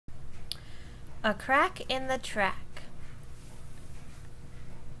A crack in the track.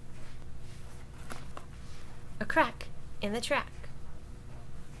 A crack in the track.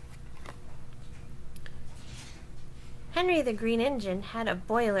 Henry the Green Engine had a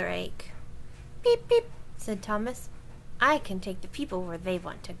boiler ache. Beep, beep, said Thomas. I can take the people where they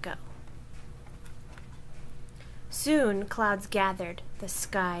want to go. Soon clouds gathered, the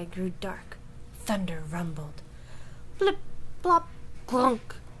sky grew dark, thunder rumbled. Blip, blop,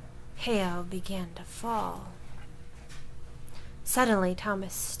 glunk. Hail began to fall. Suddenly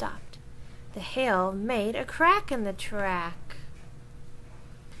Thomas stopped. The hail made a crack in the track.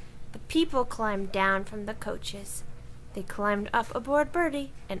 The people climbed down from the coaches. They climbed up aboard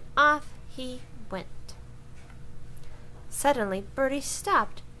Bertie, and off he went. Suddenly Bertie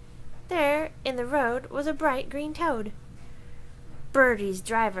stopped. There, in the road, was a bright green toad. Bertie's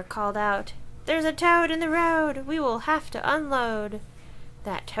driver called out, "There's a toad in the road! We will have to unload."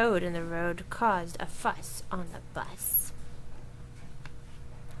 That toad in the road caused a fuss on the bus.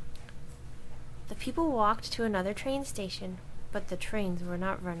 The people walked to another train station, but the trains were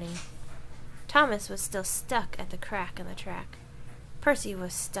not running. Thomas was still stuck at the crack in the track. Percy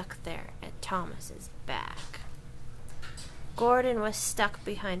was stuck there at Thomas's back. Gordon was stuck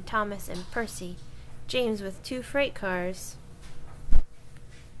behind Thomas and Percy, James with 2 freight cars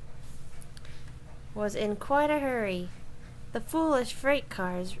was in quite a hurry. The foolish freight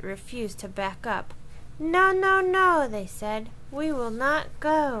cars refused to back up. "No, no, no," they said. "We will not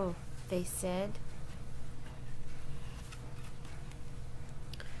go," they said.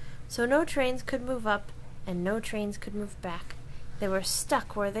 So no trains could move up, and no trains could move back. They were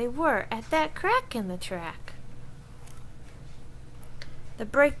stuck where they were, at that crack in the track. The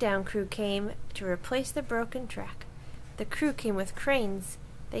breakdown crew came to replace the broken track. The crew came with cranes.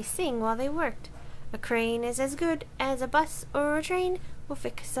 They sing while they worked. A crane is as good as a bus or a train. We'll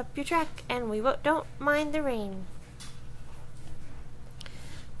fix up your track, and we don't mind the rain.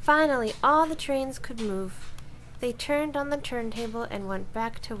 Finally, all the trains could move. They turned on the turntable and went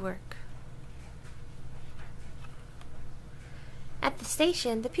back to work. At the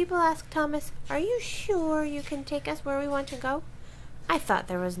station, the people asked Thomas, "Are you sure you can take us where we want to go?" "I thought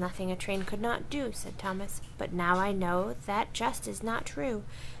there was nothing a train could not do," said Thomas, "but now I know that just is not true.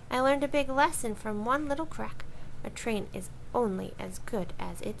 I learned a big lesson from one little crack. A train is only as good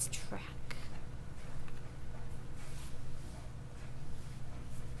as its track."